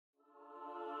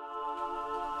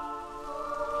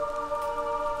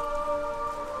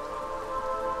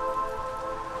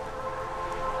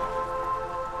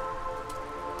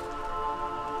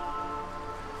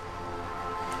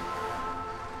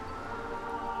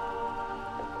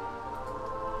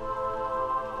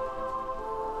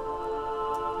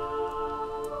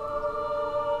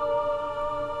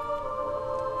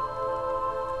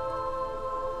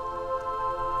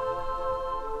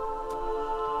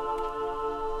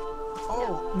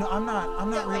No, I'm not. I'm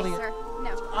not Don't really. worry, sir.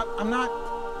 No. I'm not.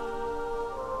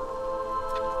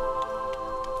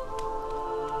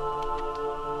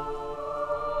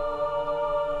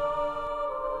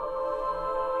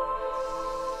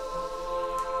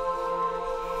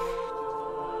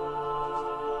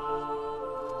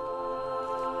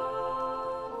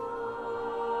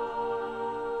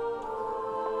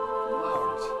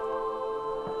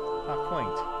 How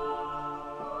quaint.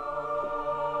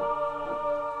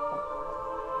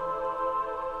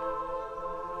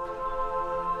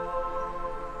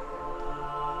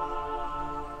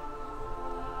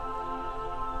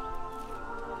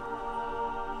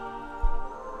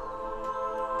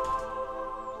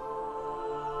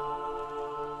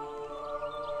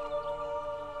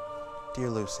 Dear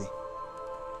Lucy,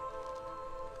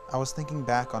 I was thinking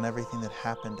back on everything that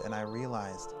happened and I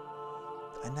realized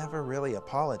I never really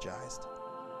apologized.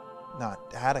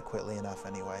 Not adequately enough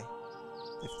anyway,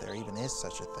 if there even is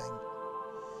such a thing.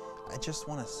 I just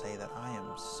want to say that I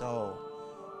am so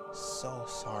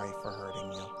sorry for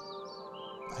hurting you.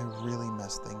 I really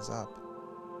messed things up.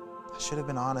 I should have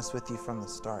been honest with you from the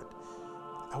start.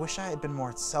 I wish I had been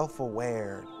more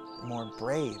self-aware, more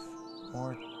brave,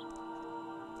 more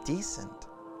decent.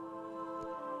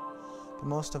 But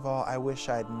most of all, I wish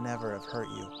I'd never have hurt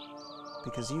you,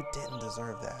 because you didn't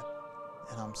deserve that,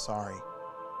 and I'm sorry.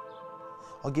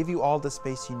 I'll give you all the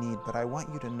space you need, but I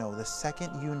want you to know the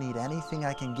second you need anything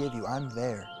I can give you, I'm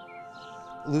there.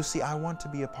 Lucy, I want to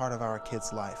be a part of our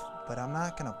kid's life, but I'm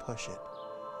not gonna push it.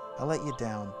 I'll let you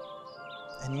down,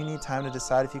 and you need time to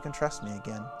decide if you can trust me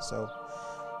again. So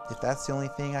if that's the only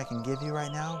thing I can give you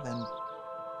right now, then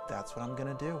that's what I'm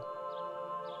gonna do.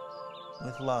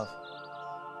 With love,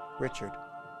 Richard.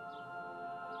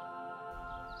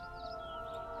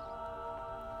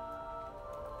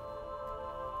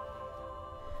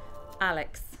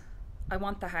 Alex, I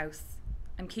want the house.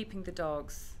 I'm keeping the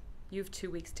dogs. You've 2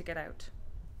 weeks to get out.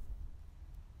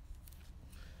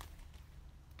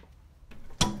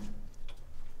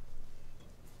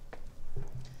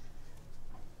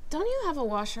 Don't you have a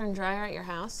washer and dryer at your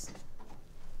house?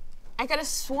 I could have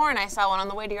sworn I saw one on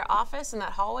the way to your office in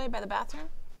that hallway by the bathroom.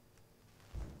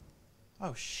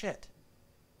 Oh, shit.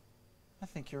 I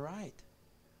think you're right.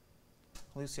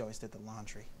 Lucy always did the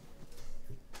laundry.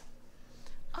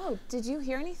 Oh, did you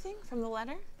hear anything from the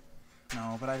letter?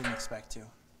 No, but I didn't expect to.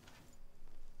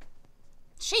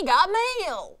 She got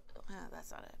mail!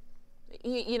 That's not it.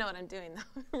 You know what I'm doing,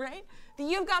 though, right? The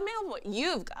You've Got Mail boy.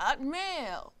 You've got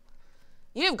mail.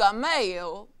 You've got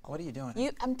mail. What are you doing?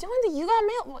 I'm doing the You Got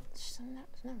Mail. What?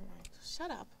 Never mind. Shut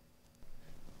up.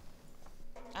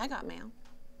 I got mail.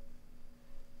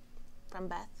 From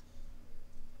Beth.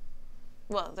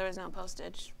 Well, there was no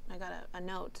postage. I got a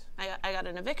note. I got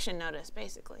an eviction notice,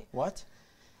 basically. What?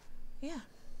 Yeah.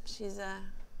 She's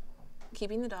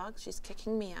keeping the dog. She's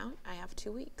kicking me out. I have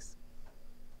 2 weeks.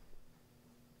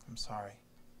 I'm sorry.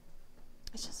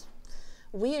 It's just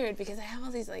weird because I have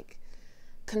all these, like,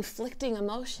 conflicting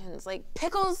emotions. Like,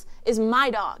 Pickles is my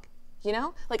dog, you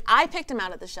know? Like, I picked him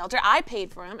out at the shelter. I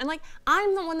paid for him. And, like,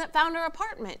 I'm the one that found her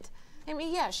apartment. I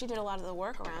mean, yeah, she did a lot of the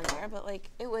work around there, but, like,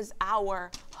 it was our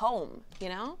home, you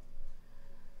know?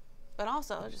 But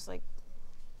also, just, like,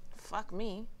 fuck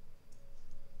me.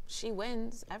 She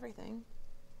wins everything.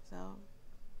 So,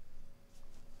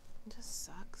 it just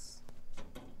sucks.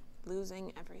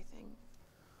 Losing everything.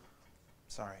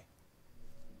 Sorry.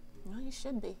 Well, you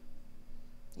should be.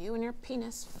 You and your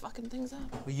penis fucking things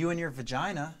up. Well, you and your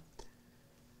vagina.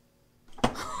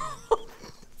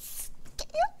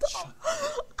 Scandal!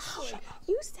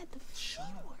 You said the F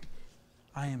word.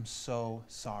 I am so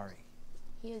sorry.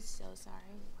 He is so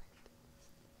sorry.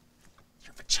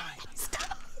 Your vagina.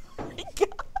 Stop. Oh my God.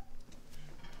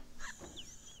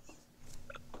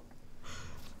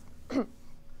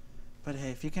 But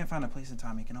hey, if you can't find a place in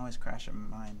time, you can always crash at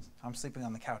mine. I'm sleeping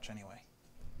on the couch anyway.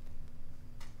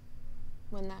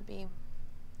 Wouldn't that be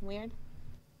weird?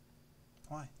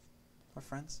 Why? We're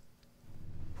friends.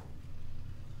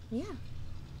 Yeah.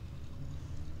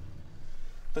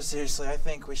 But seriously, I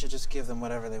think we should just give them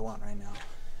whatever they want right now.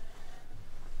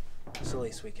 It's the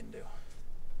least we can do.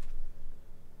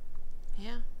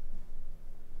 Yeah.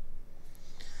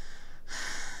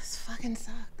 This fucking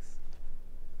sucks.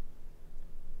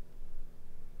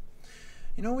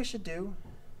 You know what we should do?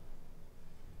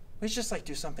 We should just, like,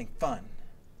 do something fun.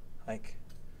 Like,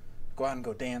 go out and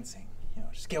go dancing. You know,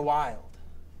 just get wild.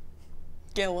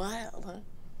 Get wild, huh?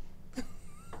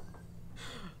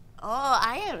 Oh,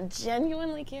 I am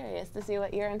genuinely curious to see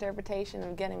what your interpretation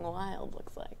of getting wild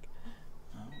looks like.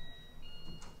 Oh.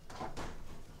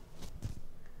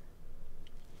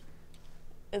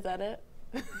 Is that it?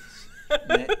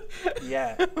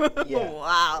 Yeah.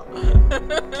 Wow.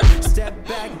 Step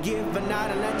back, give a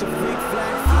nod and let your freak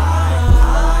flag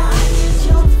fly. Get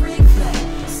your freak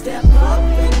flag. Step up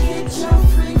and get your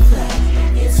freak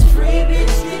flag. It's free,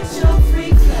 bitch, get your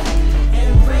freak flag.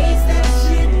 And raise that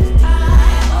shit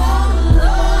high. Oh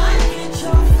Lord, get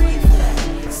your freak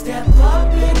flag. Step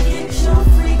up and get your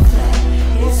freak flag.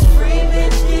 It's free,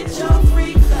 bitch, get your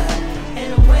freak flag.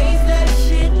 And raise that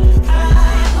shit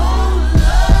high. Oh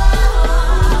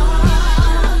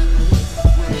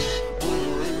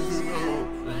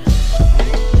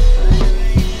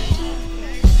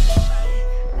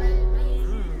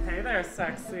Hey there,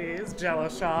 sexies. Jello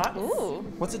shot. Ooh.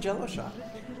 What's a Jello shot?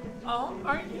 Oh,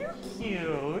 aren't you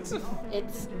cute?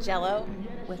 It's Jello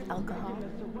with alcohol.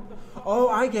 Oh,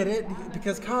 I get it.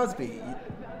 Because Cosby.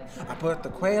 I put the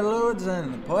Quaaludes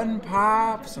in the pudding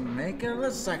pops and make it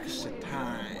a sexy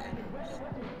time.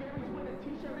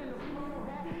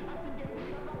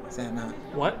 Is that not?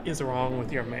 What is wrong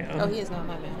with your man? Oh, he is not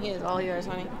my man. He is all yours,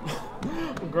 honey.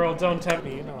 Girl, don't tempt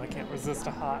me. You know I can't resist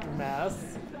a hot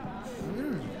mess.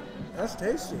 That's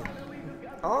tasty.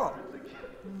 Oh.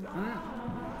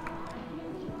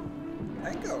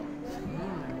 Thank you.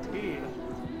 Tea.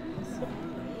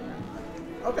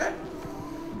 Okay.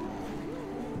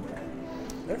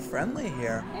 They're friendly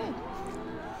here.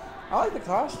 I like the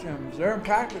costumes. They're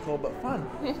impractical but fun.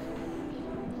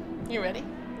 You ready?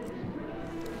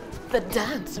 The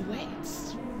dance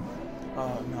awaits.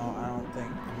 Oh, no, I don't think.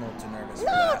 I'm a little too nervous for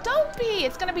No, that. don't be.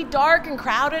 It's gonna be dark and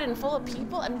crowded and full of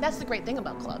people. I mean, that's the great thing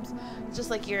about clubs. It's just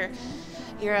like you're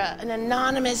an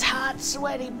anonymous, hot,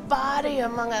 sweaty body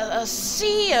among a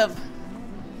sea of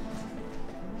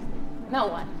no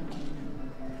one.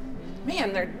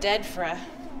 Man, they're dead for a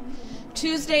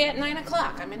Tuesday at 9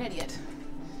 o'clock. I'm an idiot.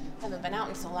 I haven't been out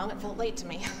in so long, it felt late to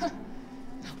me.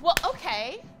 Well,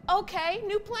 okay,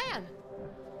 new plan.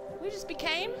 We just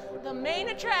became the main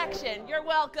attraction. You're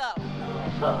welcome.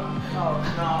 Oh,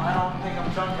 no, I don't think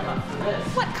I'm drunk enough for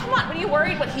this. What? Come on. Are you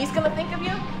worried what he's gonna think of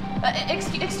you?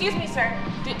 Excuse me, sir.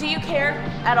 Do you care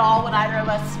at all what either of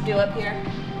us do up here?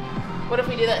 What if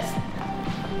we do this?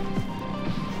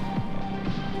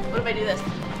 What if I do this?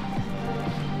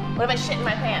 What if I shit in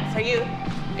my pants? Are you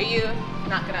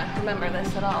not gonna remember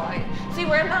this at all? Are you? See,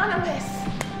 we're anonymous.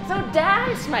 So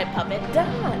dance, my puppet,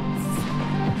 dance.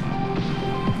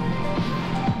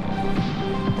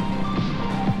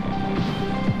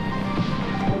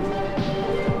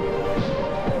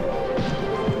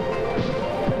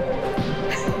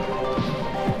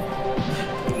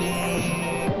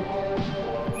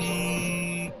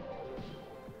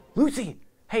 Lucy!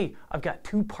 Hey, I've got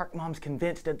 2 park moms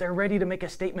convinced that they're ready to make a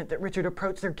statement that Richard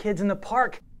approached their kids in the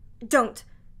park. Don't.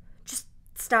 Just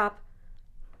stop.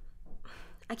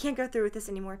 I can't go through with this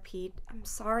anymore, Pete. I'm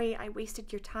sorry I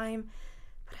wasted your time,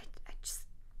 but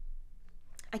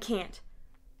I can't.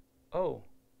 Oh.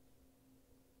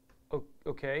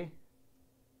 Okay.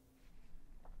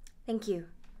 Thank you.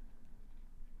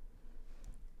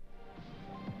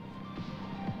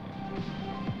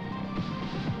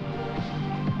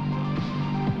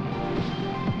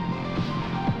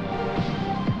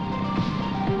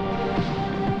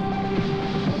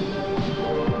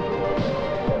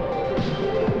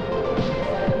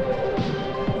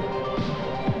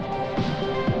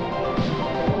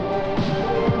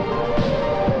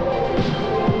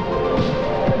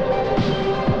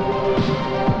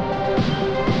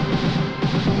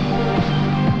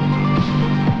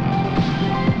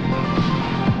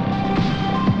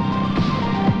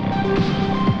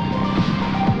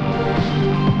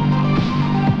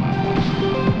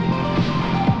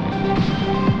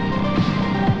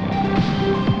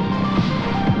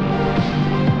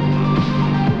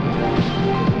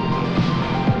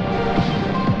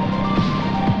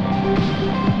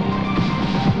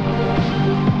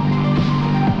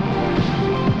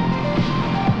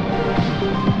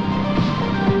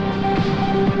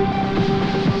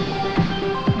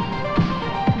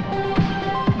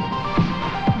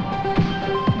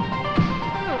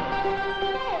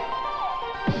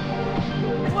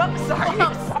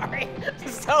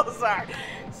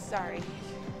 Sorry.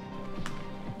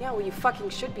 Yeah, well, you fucking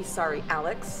should be sorry,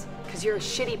 Alex, because you're a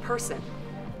shitty person.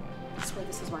 I swear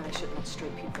this is why I shouldn't let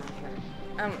straight people in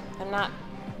here. I'm not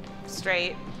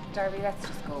straight. Darby, let's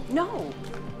just go.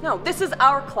 No, this is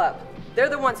our club. They're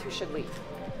the ones who should leave.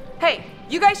 Hey,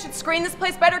 you guys should screen this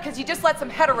place better because you just let some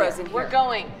heteros in here. We're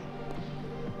going.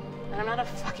 And I'm not a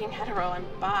fucking hetero, I'm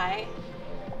bi.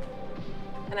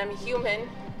 And I'm human.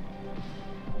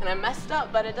 And I messed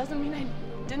up, but it doesn't mean I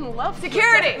didn't love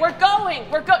security. We're going.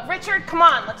 Richard, come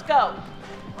on, let's go.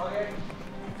 Okay.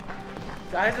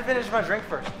 I have to finish my drink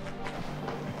first.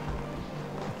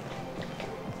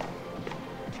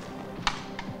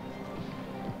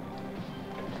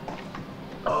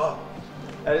 Oh,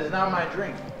 that is not my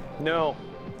drink. No,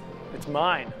 it's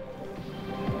mine.